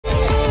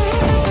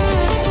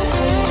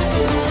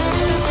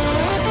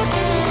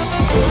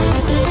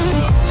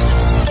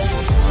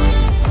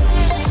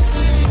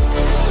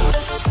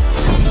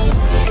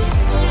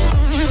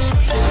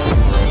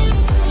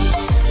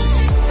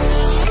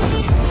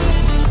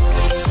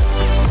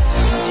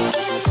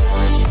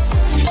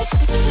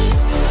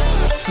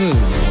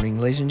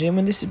ladies and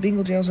gentlemen, this is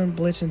Bingle Jails on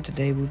Blitz, and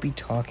today we'll be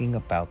talking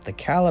about the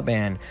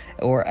Caliban,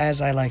 or as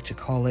I like to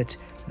call it,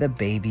 the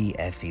baby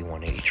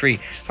FE-183.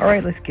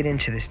 Alright, let's get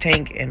into this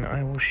tank, and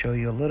I will show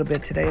you a little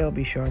bit. Today I'll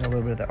be showing a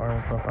little bit of the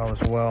armor profile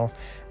as well,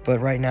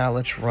 but right now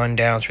let's run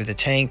down through the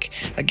tank.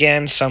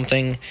 Again,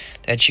 something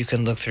that you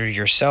can look through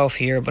yourself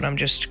here, but I'm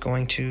just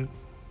going to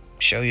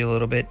show you a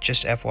little bit,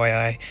 just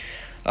FYI.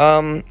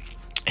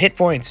 Hit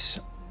points,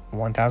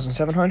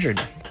 1,700,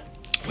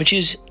 which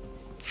is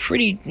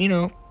pretty,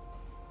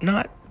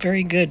 not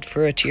very good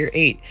for a tier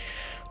 8,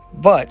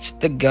 but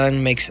the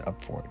gun makes up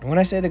for it. When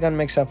I say the gun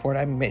makes up for it,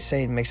 I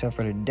say it makes up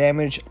for the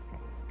damage,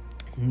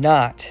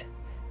 not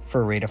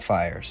for rate of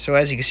fire. So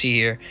as you can see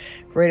here,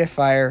 rate of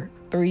fire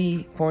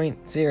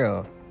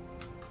 3.0.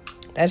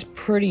 That's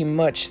pretty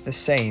much the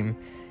same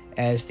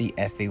as the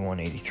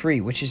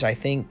FE-183, which is, I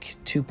think,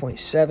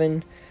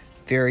 2.7.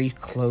 Very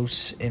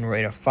close in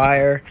rate of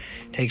fire.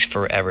 Takes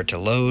forever to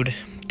load.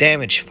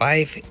 Damage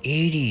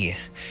 580.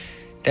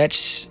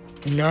 That's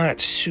not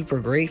super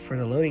great for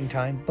the loading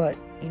time, but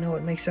you know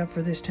what makes up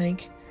for this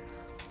tank?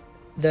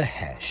 The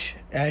hash.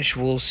 As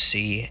we'll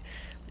see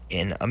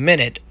in a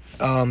minute,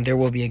 there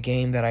will be a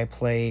game that I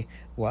play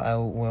where I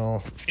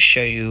will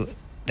show you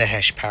the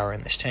hash power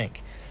in this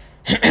tank.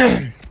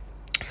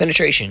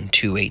 Penetration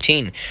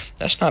 218.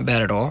 That's not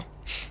bad at all.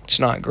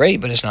 It's not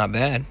great, but it's not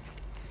bad.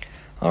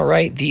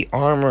 Alright, the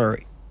armor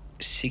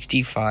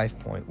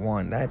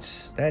 65.1.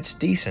 That's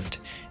decent.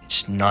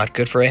 It's not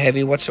good for a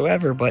heavy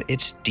whatsoever, but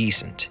it's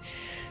decent.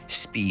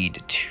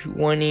 Speed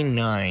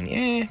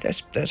 29.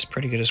 That's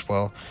pretty good as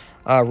well.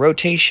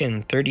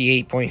 Rotation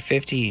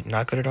 38.50.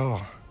 Not good at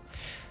all.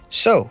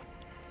 So,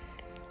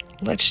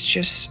 let's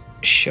just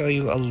show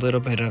you a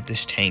little bit of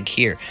this tank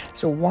here.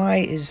 So why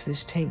is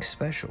this tank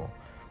special?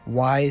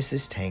 Why is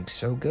this tank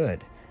so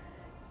good?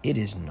 It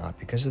is not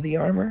because of the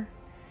armor,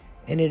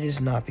 and it is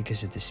not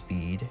because of the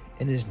speed,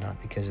 and it is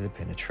not because of the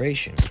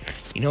penetration.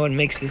 You know what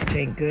makes this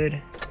tank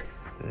good?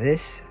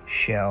 This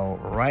shell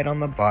right on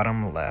the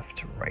bottom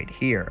left, right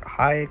here.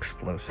 High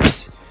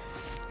explosives.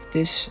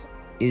 This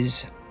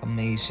is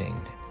amazing.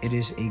 It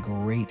is a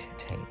great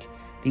tank.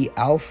 The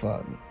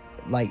alpha,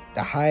 like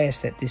the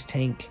highest that this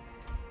tank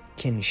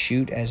can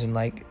shoot, as in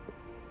like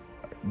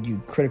you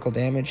critical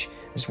damage,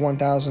 is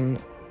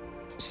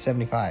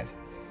 1,075.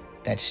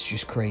 That's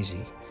just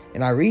crazy.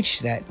 And I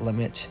reached that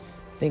limit,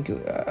 I think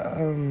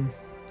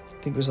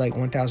it was like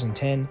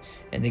 1,010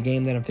 in the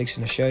game that I'm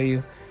fixing to show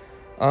you.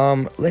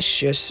 Let's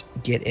just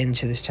get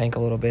into this tank a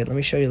little bit. Let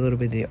me show you a little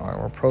bit of the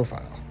armor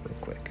profile real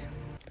quick.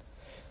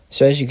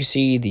 So as you can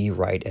see, the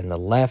right and the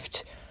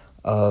left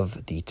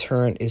of the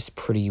turret is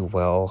pretty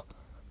well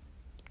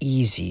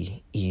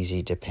easy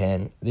to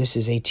pin. This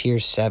is a tier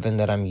 7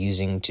 that I'm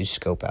using to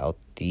scope out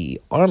the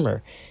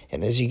armor.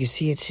 And as you can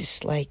see, it's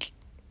just like,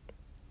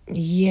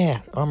 yeah,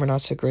 armor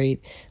not so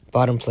great.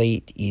 Bottom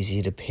plate,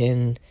 easy to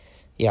pin.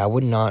 Yeah, I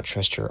would not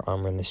trust your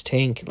armor in this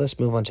tank. Let's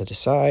move on to the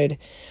side.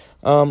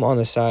 On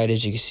the side,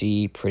 as you can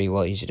see, pretty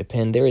well easy to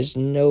pin. There is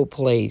no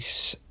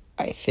place,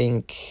 I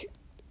think,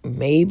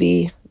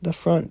 maybe the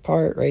front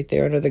part right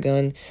there under the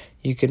gun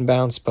you can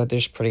bounce, but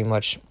there's pretty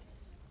much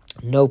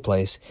no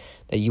place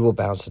that you will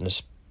bounce in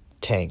this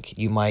tank.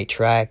 You might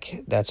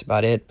track, that's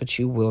about it, but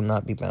you will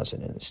not be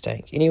bouncing in this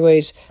tank.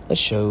 Anyways, let's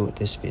show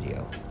this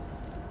video.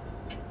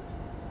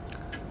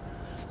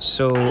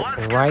 So,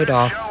 right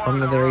off from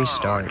the very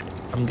start,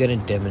 I'm going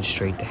to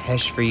demonstrate the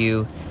hash for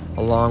you,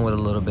 along with a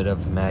little bit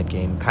of mad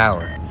game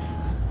power.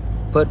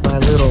 Put my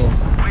little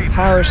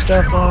power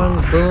stuff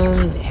on,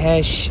 boom,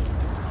 hash,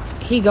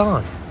 he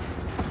gone.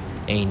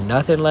 Ain't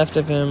nothing left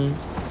of him.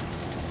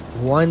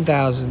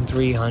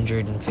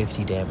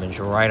 1,350 damage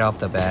right off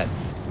the bat,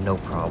 no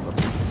problem.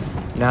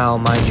 Now,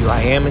 mind you,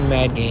 I am in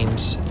mad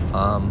games,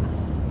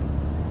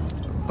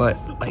 but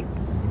like,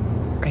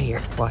 right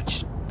here,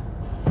 watch.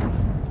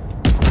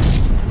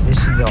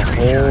 This is the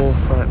whole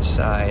front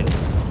side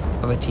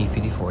of a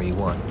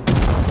T-54E1.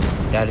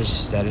 That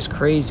is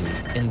crazy,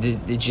 and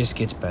it just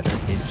gets better.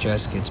 It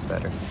just gets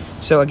better.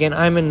 So again,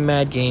 I'm in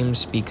mad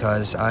games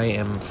because I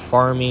am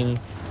farming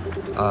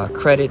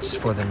credits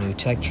for the new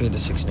tech tree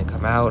that's fixing to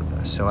come out,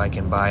 so I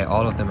can buy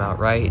all of them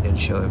outright and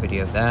show a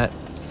video of that.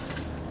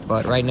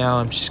 But right now,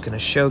 I'm just going to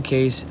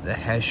showcase the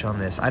hash on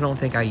this. I don't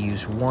think I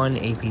used one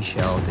AP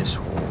shell this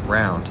whole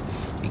round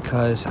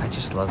because I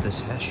just love this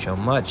hash so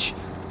much.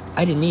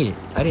 I didn't need it.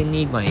 I didn't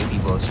need my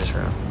AP bullets this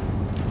round.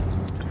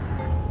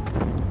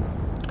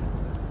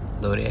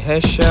 Loaded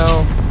hash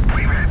shell,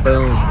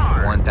 boom,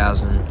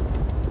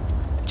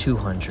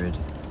 1,200,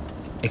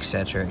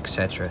 etc.,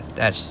 etc.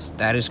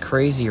 That is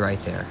crazy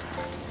right there.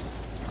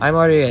 I'm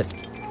already at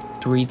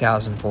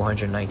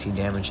 3,419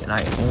 damage, and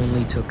I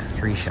only took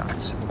 3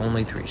 shots.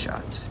 Only 3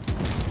 shots.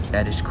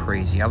 That is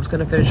crazy. I was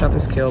gonna finish off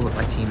this kill, but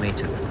my teammate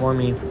took it for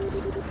me.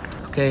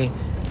 Okay,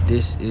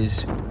 this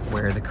is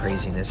where the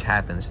craziness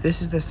happens.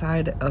 This is the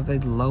side of a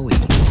Lowy.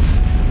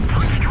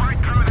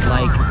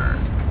 Like,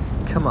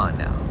 come on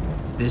now.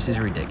 This is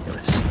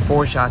ridiculous.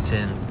 4 shots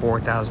in,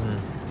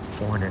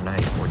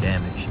 4,494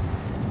 damage.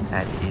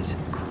 That is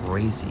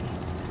crazy.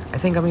 I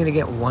think I'm going to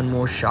get one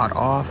more shot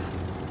off,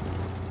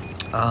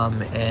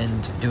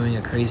 and doing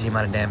a crazy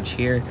amount of damage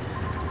here.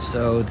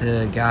 So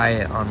the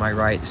guy on my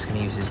right is going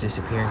to use his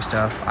disappearing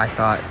stuff. I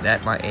thought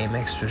that my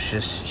Amex was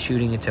just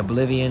shooting into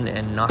oblivion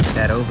and knocking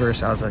that over,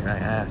 so I was like,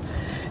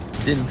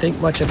 didn't think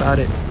much about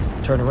it.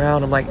 Turn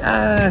around, I'm like,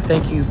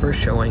 thank you for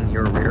showing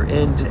your rear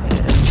end,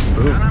 and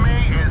boom.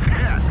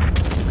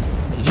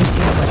 Did you see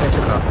how much I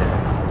took off there?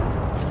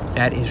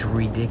 That is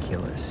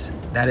ridiculous.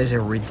 That is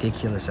a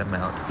ridiculous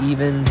amount.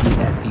 Even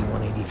the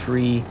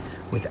FE-183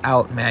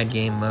 without Mad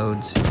Game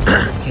modes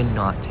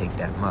cannot take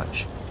that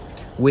much.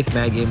 With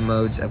Mad Game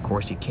modes, of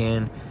course you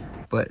can,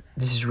 but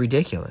this is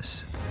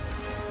ridiculous.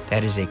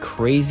 That is a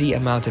crazy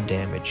amount of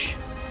damage.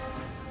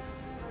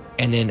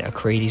 And then a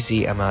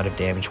crazy amount of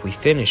damage we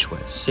finished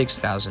with.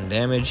 6,000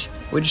 damage.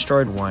 We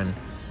destroyed one.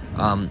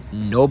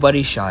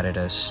 Nobody shot at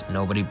us.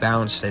 Nobody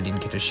bounced. I didn't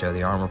get to show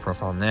the armor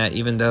profile on that,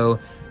 even though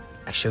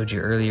I showed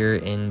you earlier,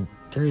 and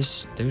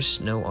there's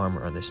no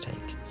armor on this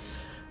tank.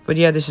 But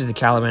yeah, this is the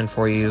Caliban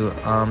for you.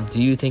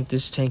 Do you think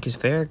this tank is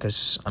fair?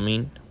 Because, I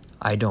mean,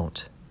 I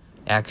don't.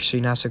 Accuracy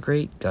not so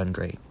great, gun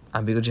great.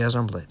 I'm Beagle Jazz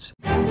on Blitz.